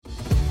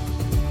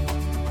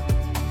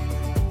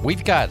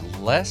We've got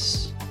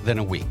less than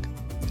a week.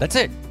 That's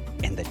it.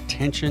 And the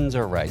tensions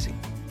are rising.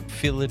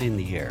 Feel it in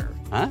the air,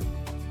 huh?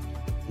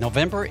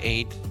 November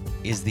 8th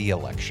is the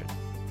election.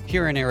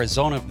 Here in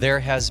Arizona, there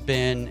has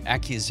been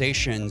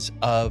accusations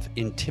of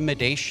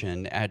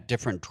intimidation at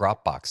different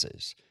drop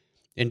boxes.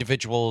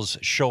 Individuals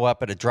show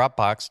up at a drop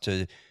box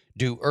to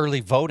do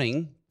early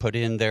voting, put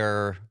in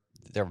their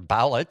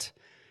ballot,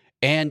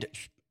 and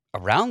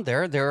around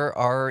there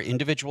are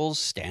individuals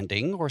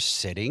standing or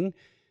sitting.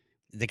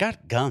 They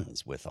got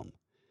guns with them.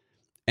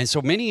 And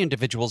so many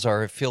individuals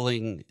are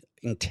feeling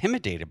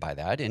intimidated by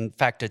that. In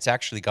fact, it's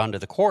actually gone to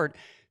the court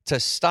to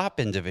stop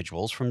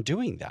individuals from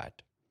doing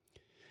that.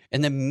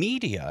 And the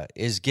media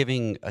is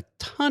giving a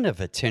ton of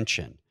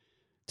attention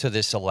to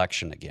this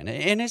election again.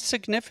 And it's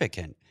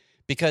significant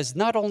because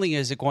not only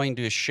is it going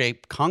to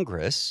shape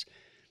Congress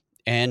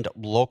and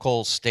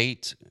local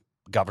state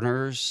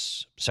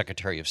governors,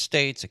 Secretary of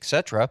States,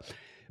 etc.,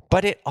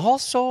 but it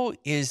also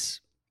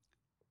is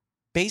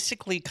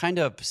basically kind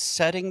of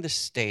setting the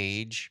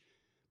stage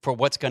for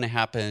what's going to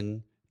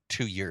happen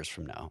 2 years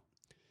from now,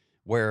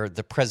 where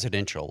the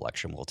presidential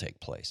election will take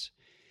place.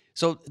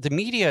 So the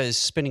media is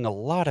spending a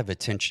lot of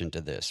attention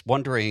to this,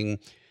 wondering,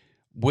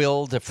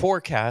 will the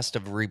forecast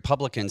of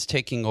Republicans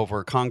taking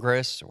over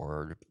Congress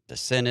or the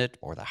Senate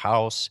or the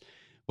House,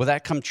 will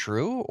that come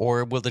true,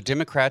 or will the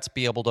Democrats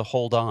be able to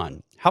hold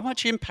on? How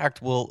much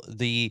impact will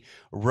the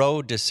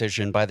Roe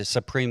decision by the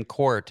Supreme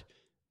Court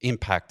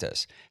impact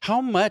us? How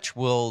much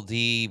will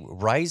the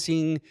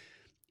rising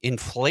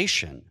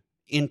inflation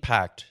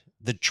impact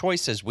the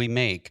choices we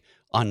make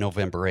on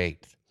November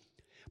 8th?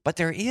 But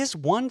there is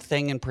one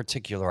thing in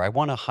particular I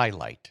want to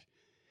highlight,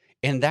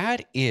 and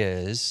that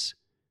is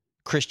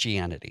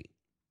Christianity.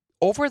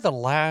 Over the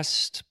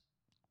last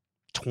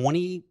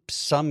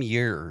 20-some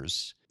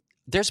years,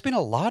 there's been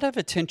a lot of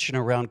attention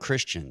around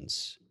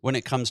Christians when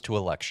it comes to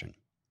election.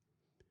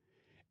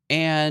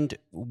 And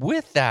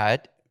with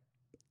that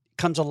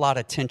comes a lot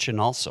of tension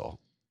also.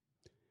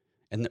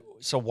 And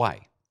so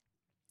why?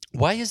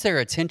 Why is there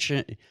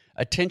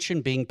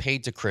attention being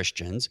paid to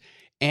Christians?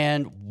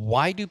 And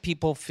why do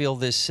people feel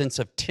this sense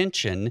of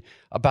tension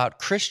about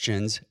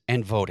Christians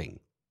and voting?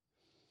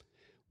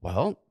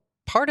 Well,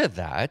 part of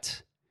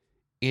that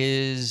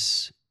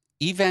is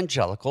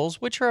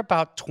evangelicals, which are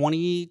about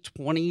 20 to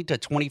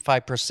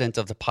 25%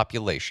 of the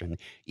population.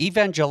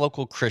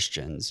 Evangelical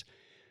Christians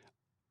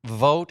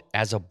vote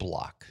as a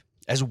block,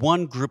 as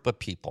one group of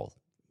people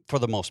for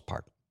the most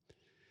part.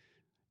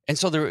 And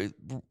so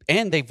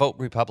they vote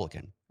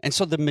Republican. And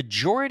so the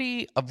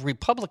majority of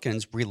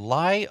Republicans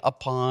rely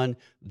upon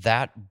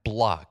that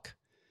block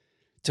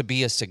to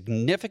be a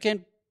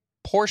significant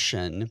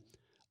portion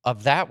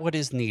of what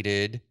is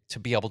needed to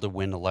be able to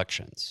win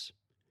elections.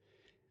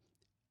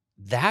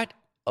 That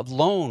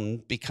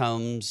alone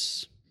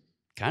becomes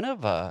kind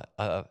of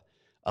a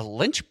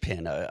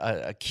linchpin,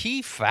 a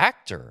key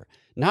factor,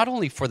 not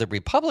only for the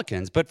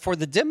Republicans, but for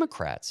the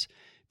Democrats,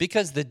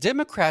 because the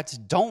Democrats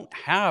don't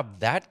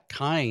have that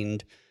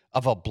kind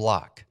of a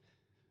block.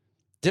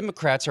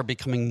 Democrats are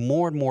becoming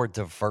more and more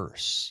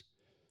diverse.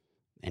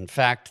 In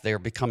fact, they're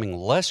becoming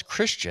less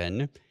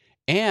Christian,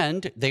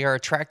 and they are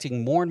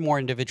attracting more and more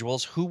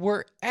individuals who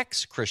were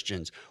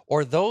ex-Christians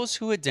or those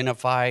who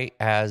identify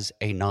as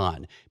a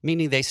non,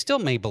 meaning they still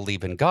may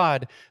believe in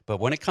God, but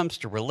when it comes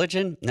to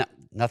religion,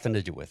 nothing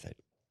to do with it.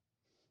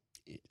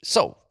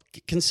 So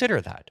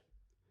consider that.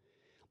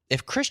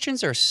 If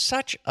Christians are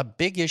such a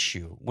big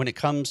issue when it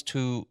comes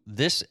to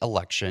this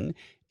election,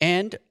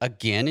 and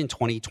again in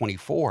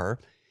 2024,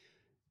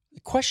 the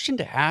question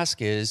to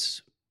ask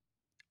is,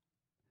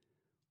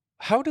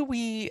 how do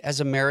we as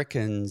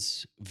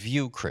Americans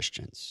view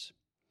Christians?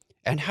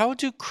 And how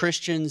do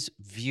Christians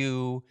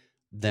view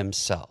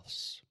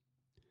themselves?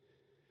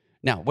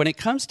 Now, when it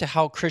comes to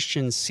how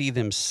Christians see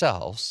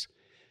themselves,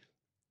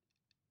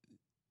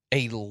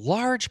 a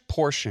large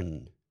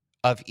portion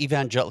of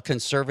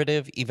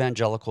conservative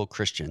evangelical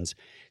Christians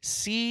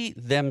see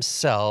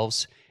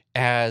themselves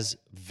as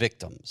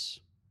victims,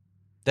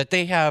 that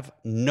they have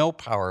no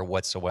power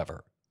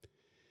whatsoever,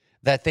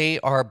 that they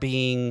are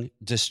being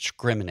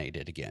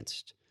discriminated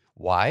against.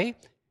 Why?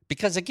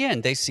 Because,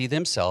 again, they see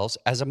themselves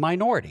as a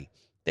minority.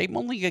 They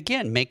only,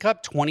 again, make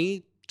up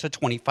 20 to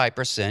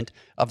 25%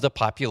 of the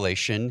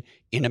population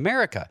in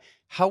America.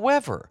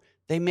 However,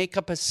 they make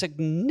up a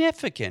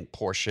significant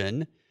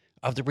portion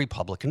of the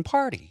Republican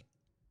Party.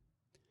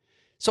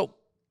 So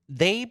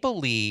they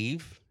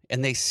believe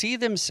and they see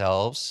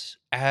themselves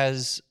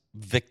as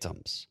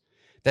victims,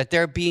 that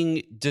they're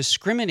being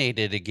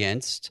discriminated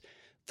against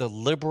the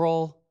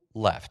liberal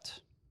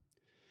left.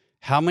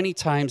 How many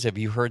times have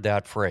you heard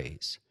that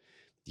phrase?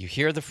 You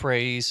hear the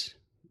phrase,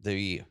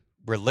 the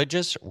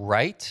religious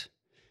right,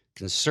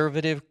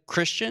 conservative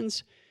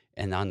Christians,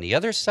 and on the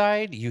other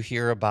side, you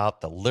hear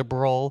about the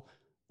liberal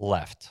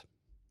left.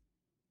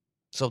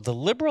 So the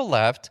liberal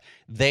left,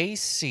 they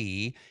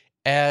see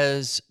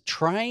as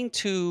trying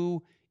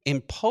to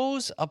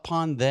impose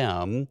upon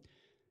them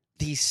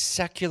these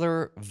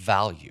secular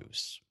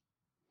values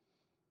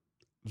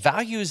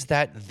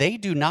that they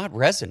do not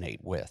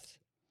resonate with.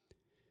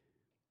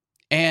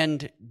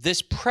 And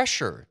this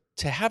pressure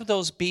to have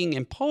those being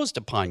imposed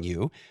upon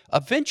you,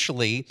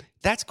 eventually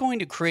that's going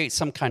to create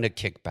some kind of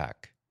kickback.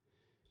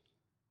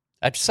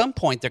 At some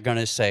point, they're going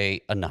to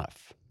say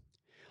enough.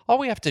 All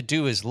we have to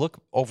do is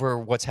look over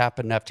what's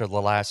happened after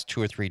the last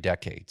 2 or 3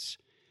 decades.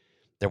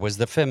 There was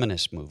the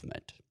feminist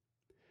movement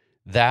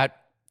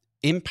that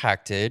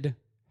impacted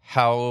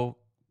how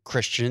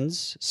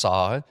Christians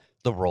saw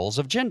the roles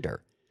of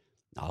gender.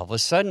 All of a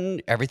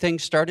sudden, everything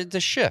started to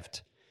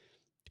shift.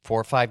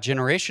 4 or 5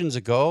 generations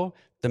ago,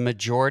 the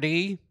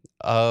majority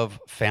of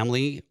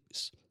families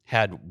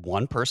had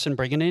one person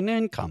bringing in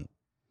income.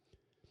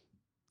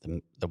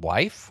 The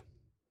wife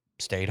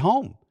stayed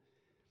home,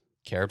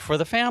 cared for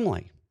the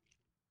family.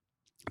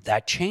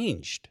 That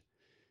changed.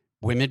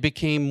 Women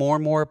became more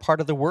and more a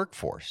part of the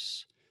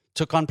workforce,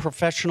 took on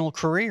professional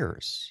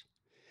careers.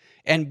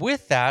 And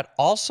with that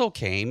also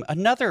came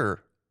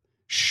another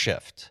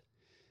shift.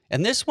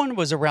 And this one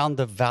was around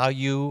the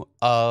value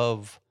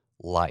of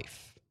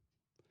life.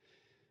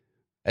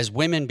 As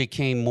women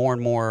became more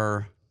and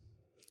more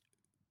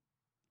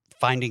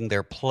finding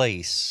their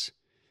place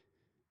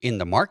in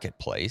the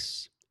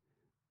marketplace,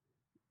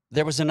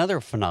 there was another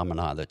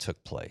phenomenon that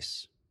took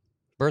place: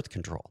 birth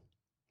control.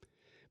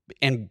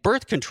 And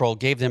birth control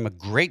gave them a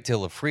great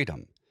deal of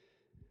freedom.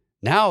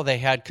 Now they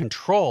had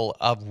control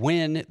of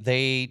when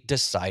they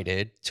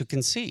decided to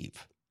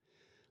conceive.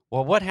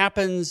 Well, what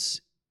happens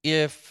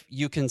if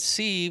you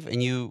conceive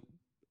and you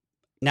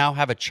now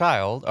have a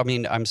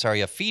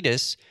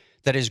fetus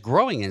that is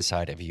growing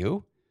inside of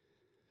you?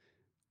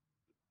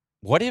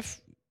 What if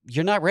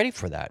you're not ready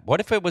for that? What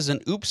if it was an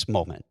oops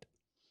moment?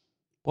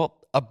 Well,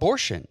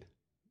 abortion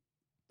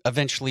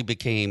eventually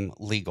became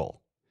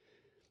legal.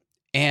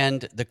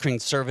 And the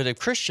conservative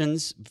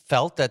Christians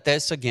felt that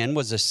this, again,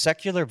 was a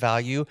secular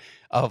value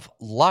of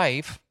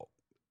life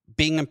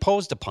being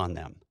imposed upon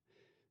them.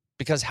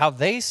 Because how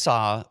they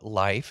saw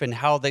life and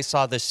how they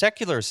saw the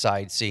secular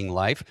side seeing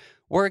life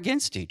were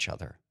against each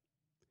other.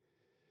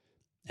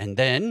 And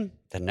then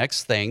the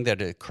next thing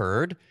that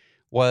occurred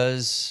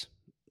was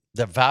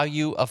the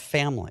value of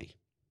family,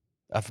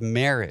 of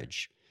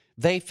marriage,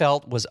 they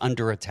felt was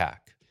under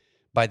attack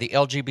by the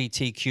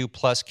LGBTQ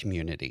plus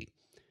community.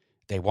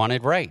 They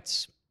wanted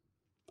rights.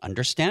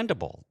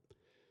 Understandable.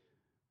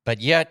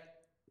 But yet,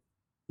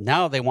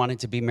 now they wanted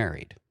to be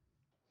married.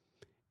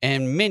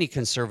 And many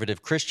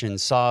conservative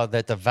Christians saw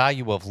that the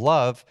value of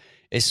love,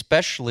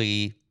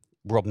 especially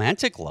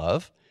romantic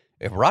love,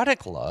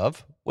 erotic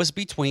love, was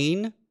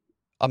between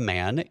a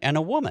man and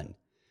a woman.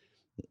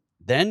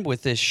 Then,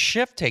 with this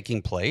shift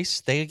taking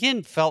place, they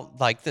again felt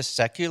like the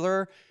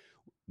secular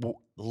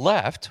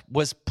left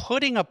was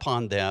putting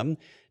upon them.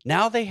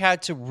 Now they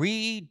had to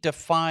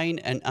redefine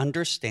and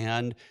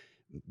understand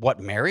what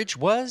marriage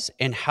was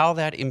and how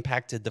that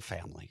impacted the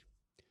family.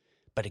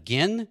 But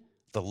again,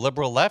 the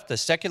liberal left, the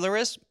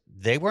secularists,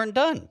 they weren't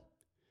done.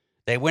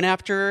 They went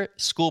after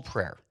school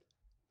prayer.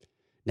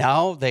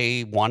 Now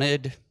they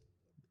wanted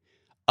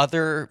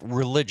other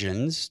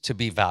religions to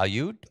be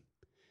valued,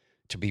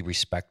 to be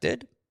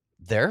respected.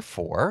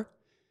 Therefore,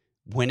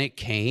 when it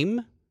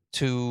came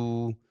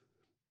to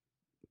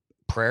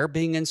prayer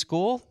being in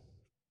school,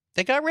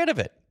 they got rid of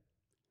it.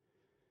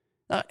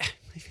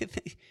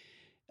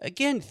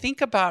 Again,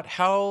 think about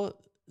how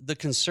the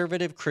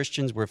conservative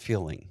Christians were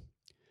feeling.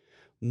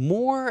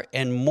 More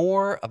and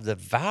more of the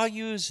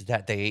values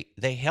that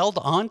they held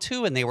on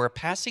to and they were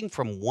passing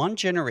from one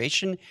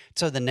generation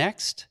to the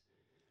next.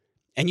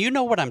 And you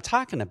know what I'm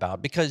talking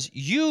about because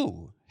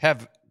you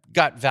have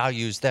got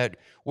values that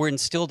were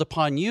instilled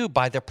upon you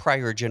by the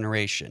prior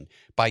generation,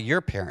 by your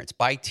parents,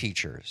 by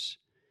teachers.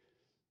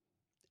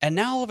 And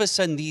now all of a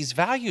sudden, these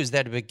values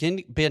that have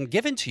been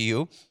given to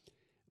you,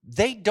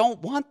 they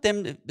don't want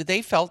them.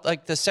 They felt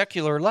like the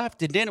secular left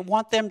didn't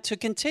want them to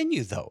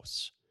continue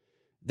those.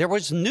 There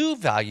was new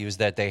values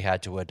that they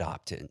had to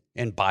adopt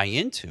and buy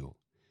into.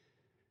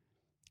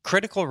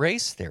 Critical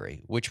race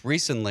theory, which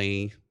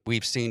recently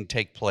we've seen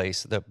take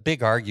place, the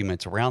big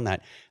arguments around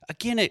that.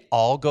 Again, it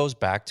all goes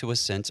back to a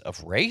sense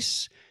of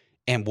race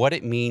and what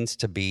it means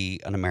to be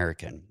an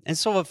American. And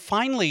so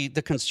finally,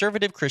 the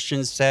conservative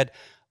Christians said,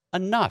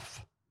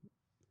 enough.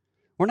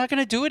 We're not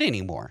going to do it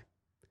anymore.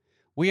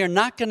 We are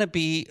not going to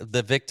be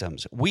the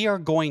victims. We are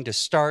going to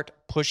start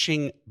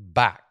pushing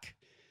back.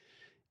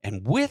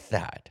 And with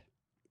that,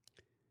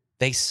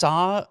 they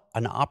saw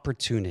an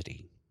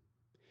opportunity.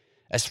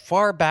 As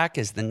far back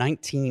as the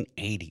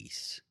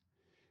 1980s,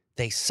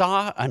 they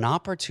saw an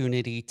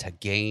opportunity to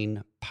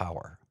gain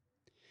power.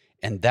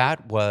 And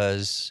that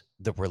was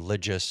the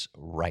religious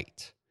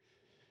right.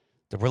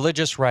 The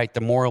religious right,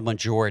 the moral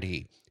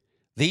majority.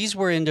 These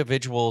were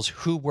individuals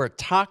who were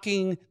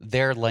talking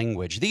their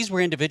language. These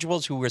were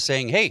individuals who were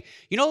saying, hey,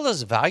 you know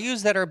those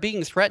values that are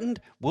being threatened?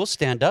 We'll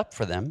stand up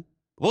for them.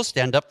 We'll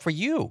stand up for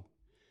you.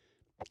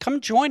 Come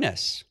join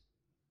us.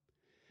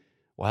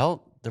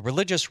 Well, the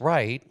religious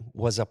right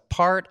was a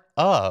part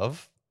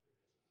of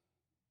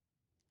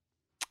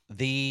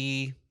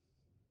the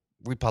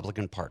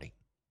Republican Party.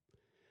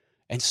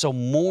 And so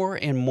more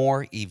and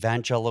more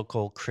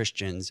evangelical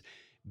Christians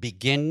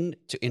begin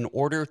to, in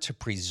order to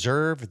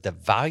preserve the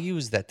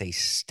values that they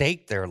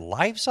staked their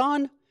lives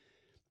on,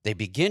 they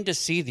begin to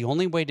see the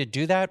only way to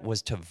do that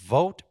was to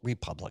vote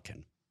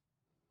Republican.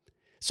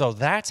 So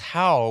that's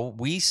how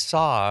we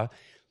saw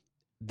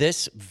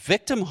this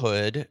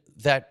victimhood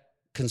that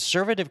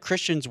conservative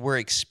Christians were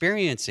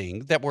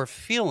experiencing, that were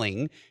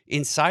feeling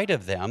inside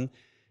of them.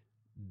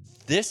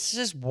 This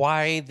is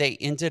why they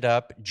ended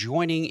up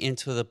joining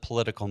into the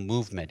political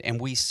movement.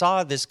 And we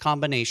saw this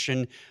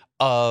combination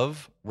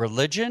of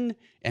religion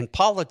and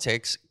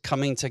politics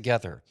coming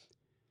together.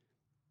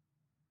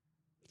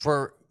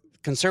 For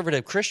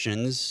conservative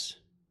Christians,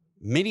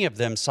 many of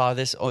them saw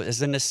this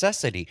as a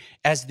necessity,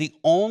 as the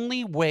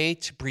only way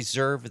to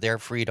preserve their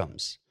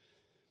freedoms.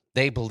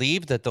 They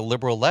believed that the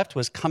liberal left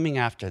was coming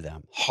after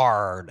them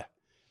hard.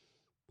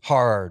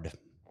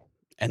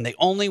 And the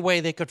only way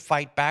they could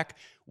fight back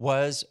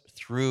was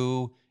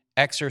through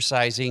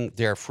exercising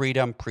their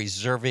freedom,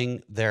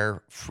 preserving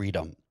their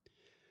freedom.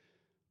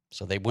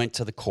 So they went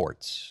to the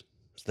courts,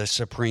 the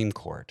Supreme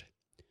Court,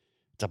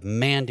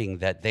 demanding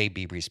that they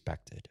be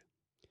respected.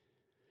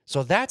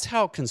 So that's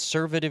how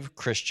conservative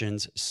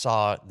Christians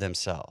saw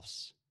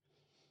themselves.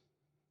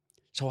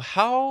 So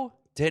how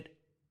did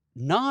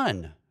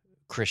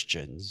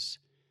non-Christians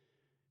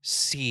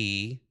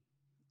see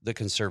the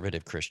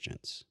conservative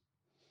Christians?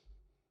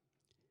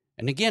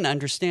 And again,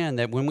 understand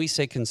that when we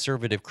say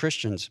conservative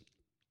Christians,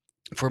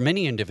 for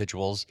many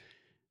individuals,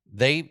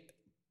 they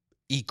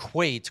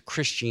equate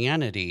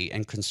Christianity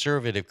and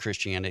conservative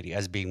Christianity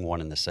as being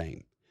one and the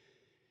same.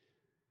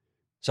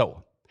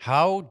 So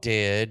how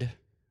did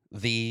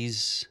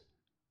these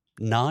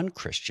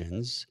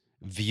non-Christians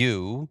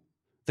view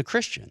the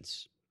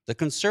Christians, the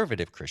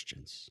conservative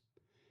Christians?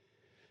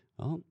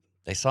 Well,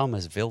 they saw them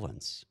as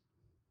villains.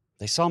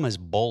 They saw them as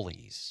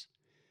bullies,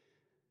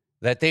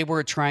 that they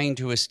were trying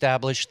to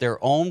establish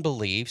their own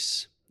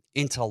beliefs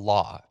into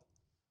law,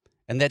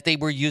 and that they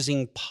were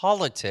using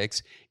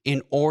politics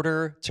in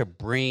order to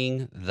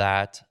bring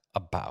that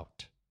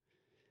about.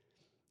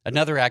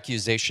 Another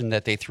accusation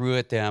that they threw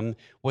at them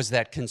was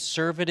that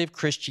conservative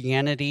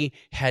Christianity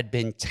had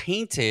been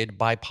tainted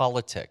by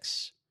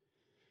politics.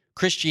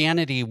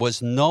 Christianity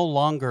was no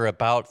longer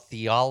about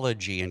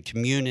theology and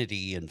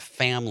community and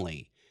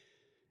family.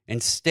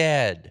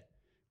 Instead,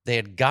 they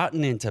had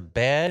gotten into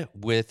bed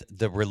with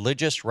the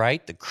religious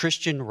right, the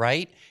Christian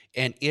right,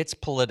 and its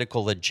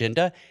political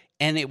agenda,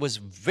 and it was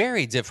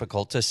very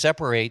difficult to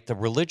separate the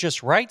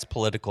religious right's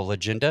political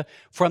agenda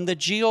from the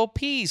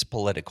GOP's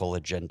political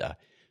agenda.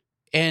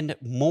 And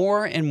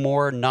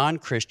more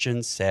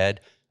non-Christians said,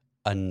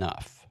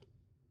 enough.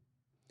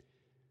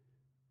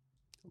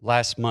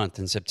 Last month,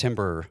 in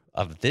September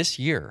of this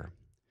year,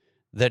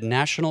 the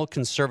National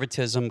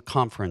Conservatism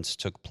Conference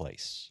took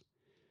place.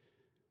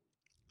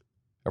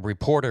 A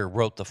reporter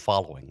wrote the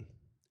following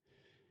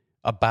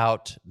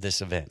about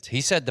this event.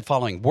 He said the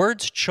following: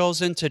 words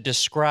chosen to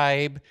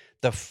describe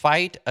the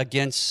fight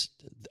against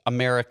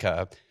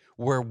America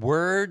were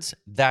words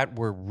that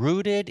were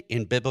rooted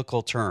in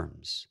biblical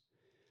terms.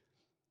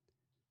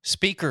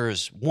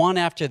 Speakers, one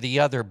after the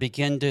other,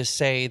 begin to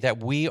say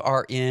that we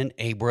are in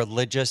a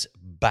religious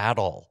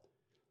battle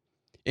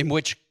in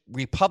which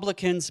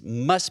Republicans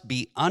must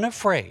be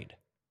unafraid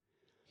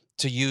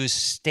to use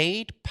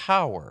state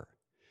power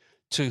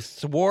to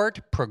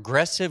thwart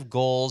progressive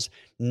goals,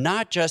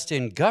 not just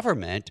in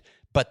government,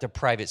 but the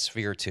private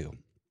sphere too.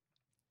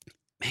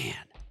 Man,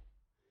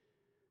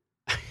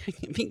 I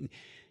mean,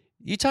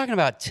 you're talking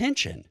about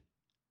tension.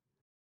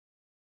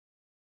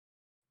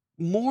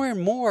 More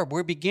and more,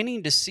 we're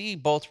beginning to see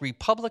both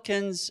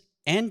Republicans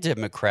and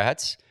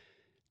Democrats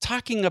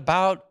talking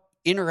about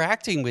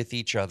interacting with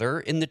each other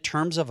in the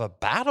terms of a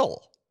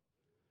battle.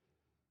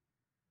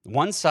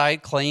 One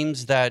side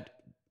claims that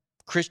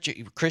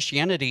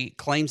Christianity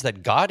claims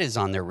that God is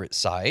on their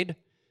side,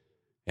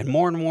 and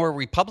more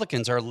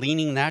Republicans are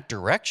leaning that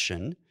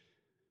direction.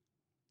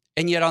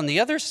 And yet on the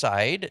other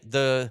side,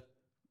 the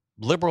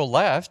liberal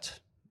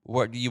left,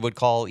 what you would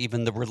call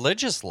even the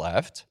religious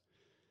left,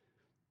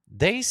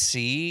 they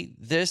see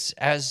this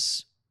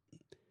as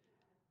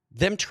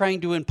them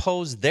trying to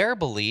impose their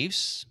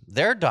beliefs,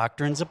 their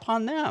doctrines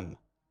upon them.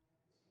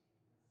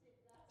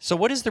 So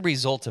what is the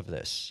result of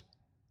this?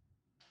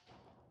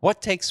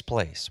 What takes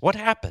place? What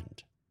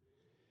happened?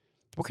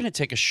 We're going to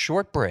take a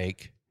short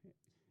break,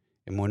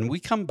 and when we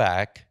come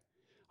back,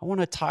 I want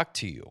to talk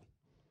to you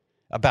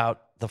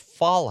about the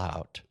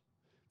fallout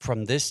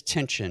from this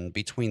tension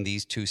between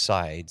these two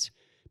sides,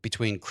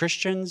 between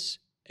Christians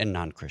and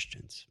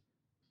non-Christians.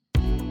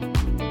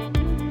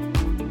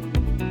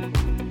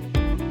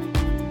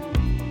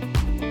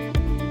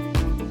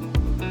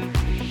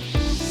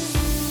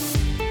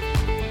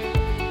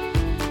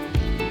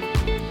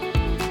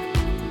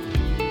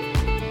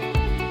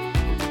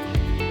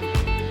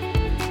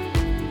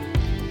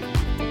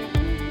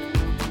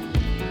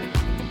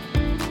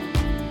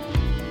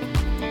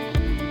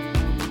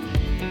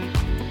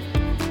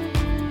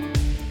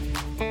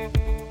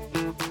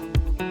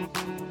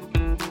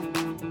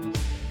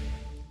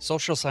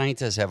 Social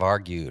scientists have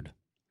argued,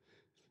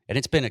 and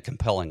it's been a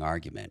compelling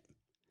argument,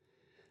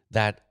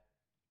 that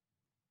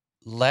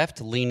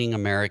left-leaning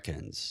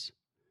Americans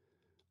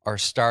are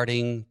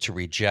starting to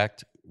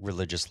reject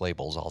religious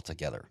labels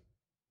altogether.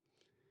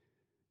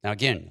 Now,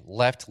 again,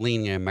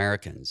 left-leaning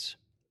Americans,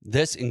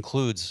 this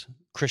includes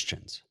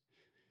Christians,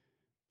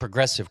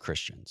 progressive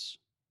Christians.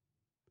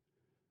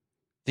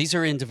 These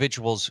are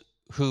individuals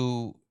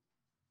who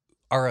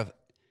are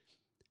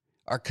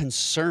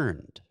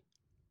concerned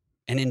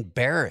and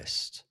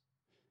embarrassed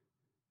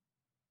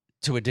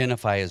to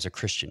identify as a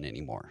Christian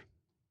anymore.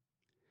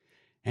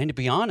 And to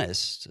be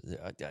honest,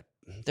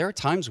 there are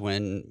times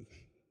when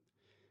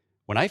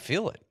I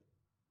feel it.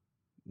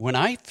 When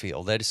I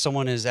feel that if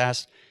someone is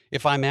asked,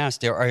 if I'm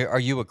asked, are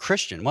you a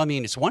Christian? Well, I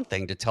mean, it's one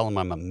thing to tell them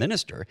I'm a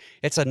minister.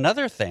 It's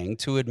another thing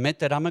to admit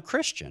that I'm a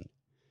Christian.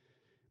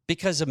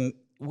 Because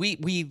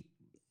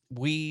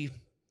we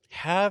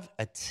have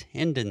a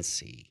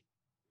tendency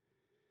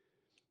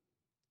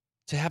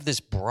to have this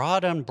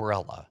broad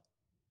umbrella.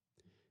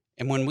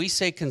 And when we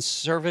say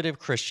conservative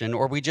Christian,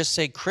 or we just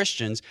say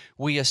Christians,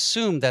 we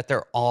assume that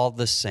they're all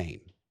the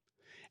same.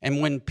 And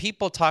when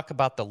people talk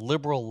about the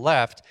liberal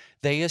left,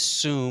 they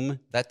assume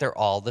that they're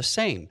all the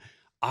same.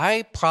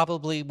 I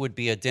probably would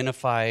be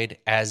identified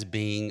as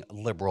being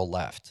liberal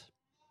left.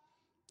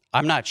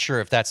 I'm not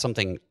sure if that's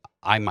something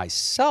I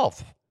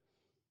myself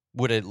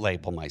would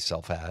label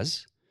myself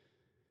as.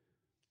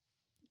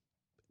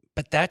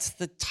 But that's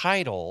the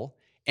title.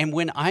 And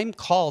when I'm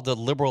called a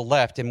liberal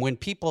left, and when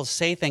people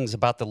say things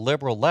about the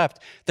liberal left,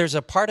 there's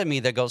a part of me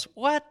that goes,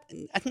 what?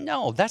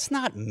 No, that's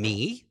not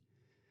me.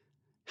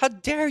 How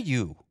dare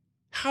you?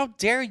 How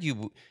dare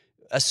you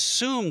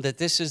assume that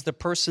this is the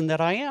person that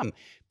I am?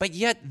 But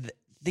yet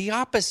the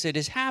opposite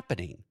is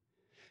happening.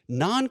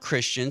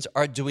 Non-Christians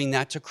are doing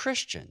that to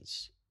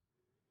Christians.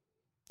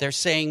 They're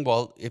saying,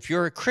 well, if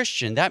you're a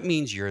Christian, that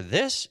means you're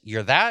this,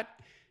 you're that,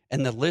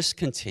 and the list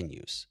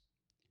continues.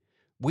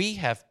 We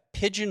have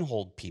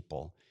pigeonholed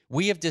people.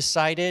 We have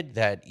decided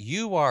that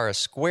you are a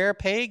square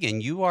peg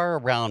and you are a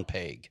round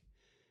peg.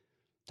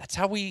 That's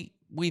how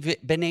we've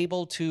been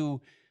able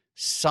to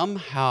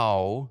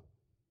somehow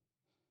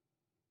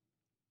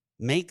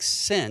make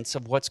sense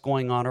of what's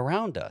going on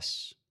around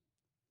us.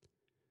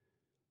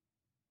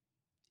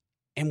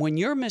 And when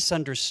you're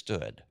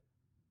misunderstood,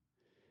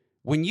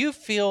 when you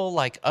feel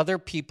like other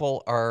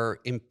people are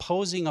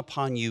imposing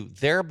upon you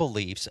their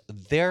beliefs,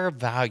 their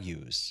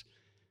values,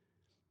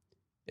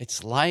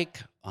 it's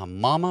like a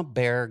mama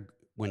bear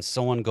when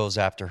someone goes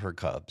after her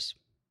cubs.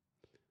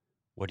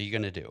 What are you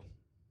going to do?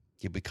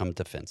 You become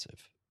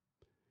defensive.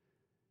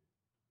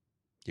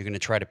 You're going to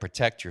try to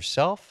protect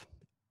yourself,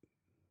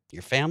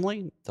 your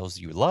family, those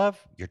you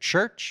love, your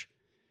church.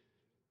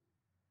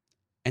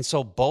 And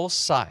so both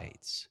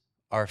sides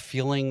are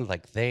feeling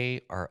like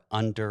they are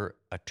under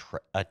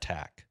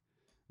attack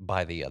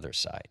by the other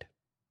side.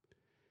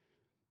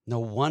 No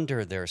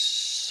wonder there's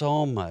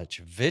so much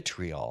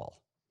vitriol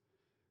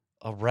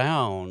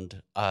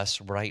around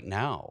us right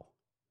now,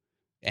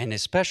 and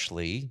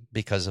especially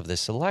because of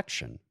this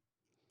election.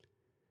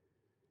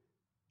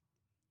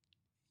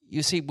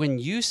 You see, when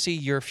you see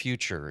your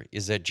future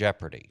is at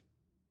jeopardy,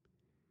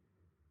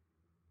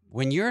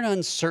 when you're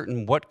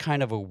uncertain what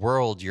kind of a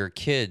world your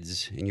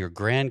kids and your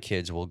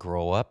grandkids will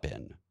grow up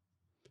in,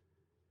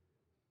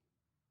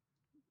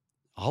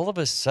 all of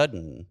a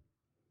sudden,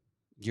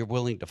 you're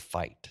willing to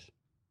fight.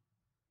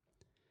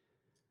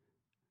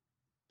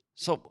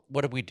 So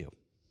what do we do?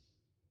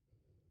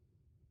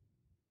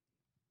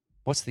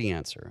 What's the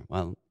answer?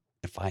 Well,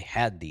 if I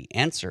had the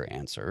answer,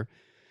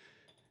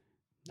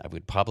 I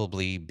would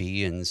probably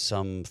be in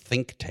some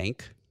think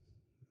tank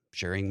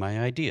sharing my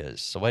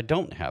ideas. So I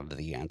don't have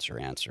the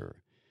answer.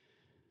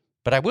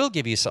 But I will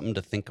give you something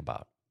to think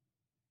about.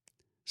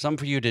 Something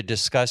for you to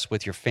discuss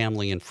with your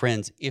family and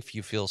friends if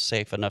you feel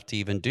safe enough to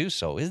even do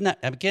so. Isn't that,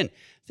 again,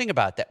 think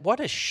about that.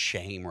 What a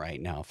shame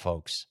right now,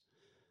 folks.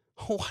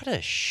 What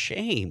a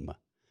shame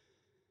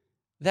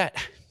that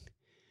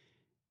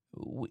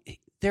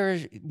there are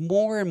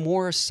more and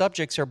more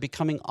subjects are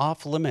becoming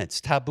off limits,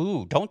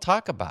 taboo. Don't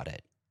talk about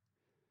it.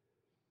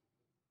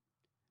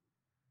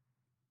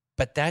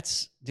 But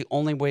that's the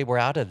only way we're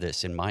out of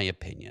this, in my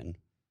opinion,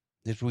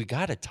 is we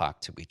got to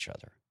talk to each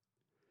other.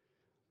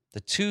 The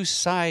two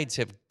sides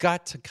have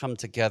got to come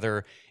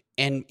together,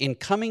 and in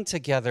coming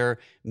together,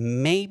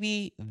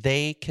 maybe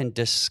they can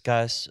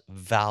discuss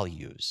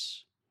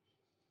values,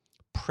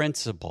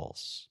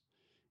 principles,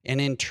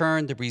 and in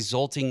turn, the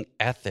resulting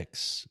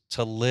ethics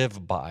to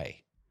live by.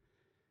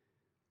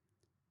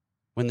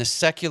 When the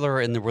secular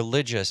and the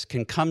religious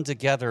can come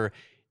together,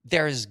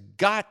 there's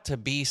got to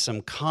be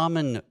some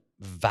common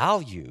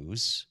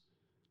values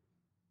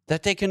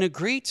that they can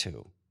agree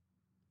to.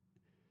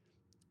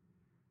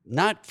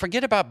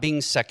 Forget about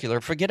being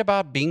secular, forget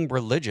about being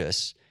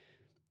religious.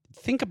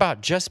 Think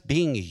about just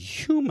being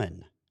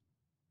human.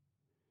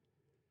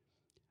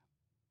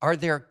 Are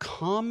there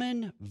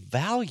common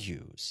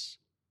values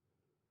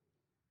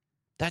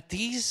that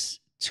these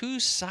two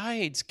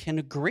sides can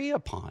agree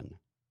upon?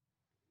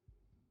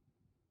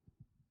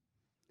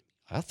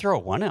 I'll throw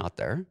one out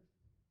there.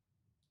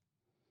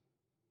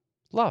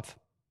 Love.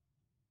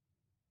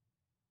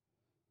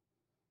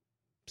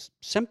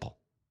 Simple.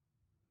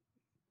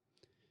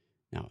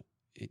 Now,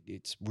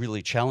 it's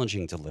really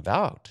challenging to live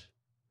out.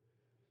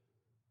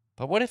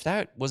 But what if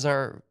that was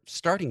our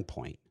starting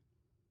point?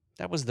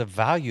 That was the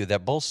value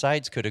that both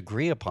sides could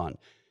agree upon.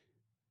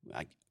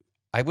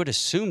 I would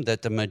assume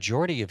that the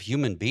majority of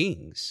human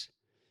beings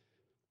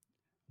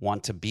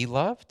want to be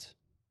loved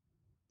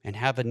and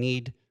have a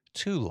need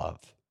to love.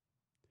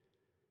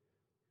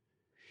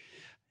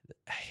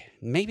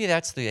 Maybe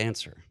that's the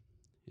answer,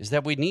 is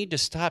that we need to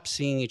stop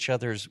seeing each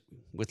other's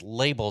with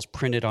labels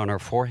printed on our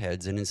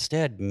foreheads, and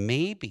instead,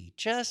 maybe,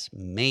 just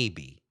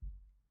maybe,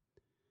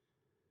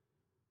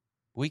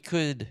 we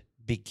could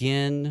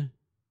begin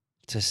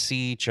to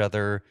see each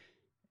other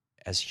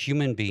as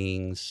human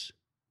beings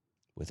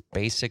with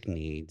basic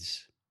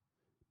needs,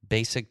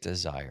 basic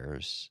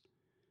desires,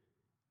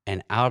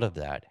 and out of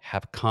that,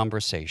 have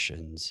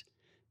conversations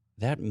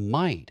that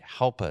might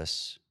help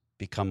us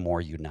become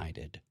more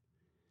united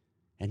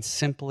and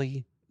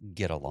simply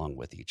get along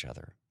with each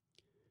other.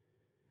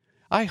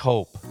 I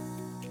hope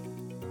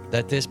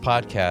that this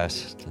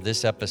podcast,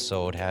 this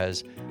episode,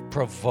 has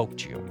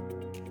provoked you.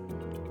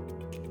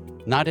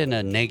 Not in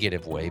a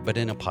negative way, but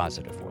in a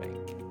positive way.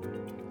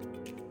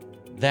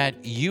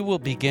 That you will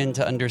begin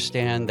to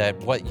understand that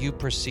what you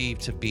perceive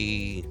to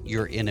be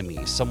your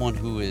enemy, someone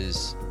who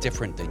is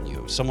different than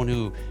you, someone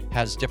who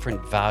has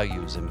different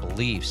values and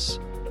beliefs,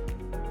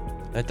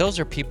 that those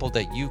are people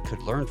that you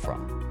could learn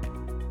from.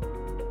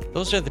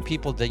 Those are the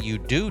people that you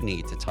do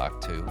need to talk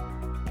to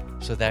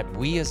so that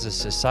we as a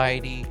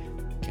society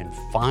can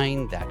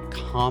find that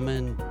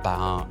common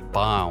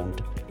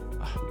bind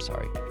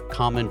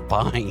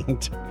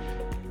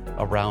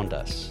around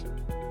us.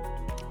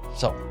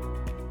 So,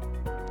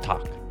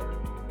 talk.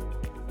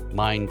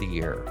 Mind the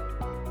ear.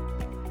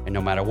 And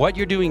no matter what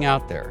you're doing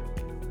out there,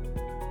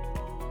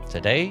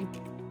 today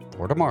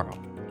or tomorrow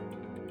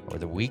or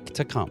the week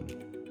to come,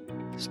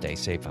 stay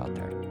safe out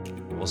there.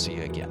 We'll see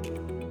you again.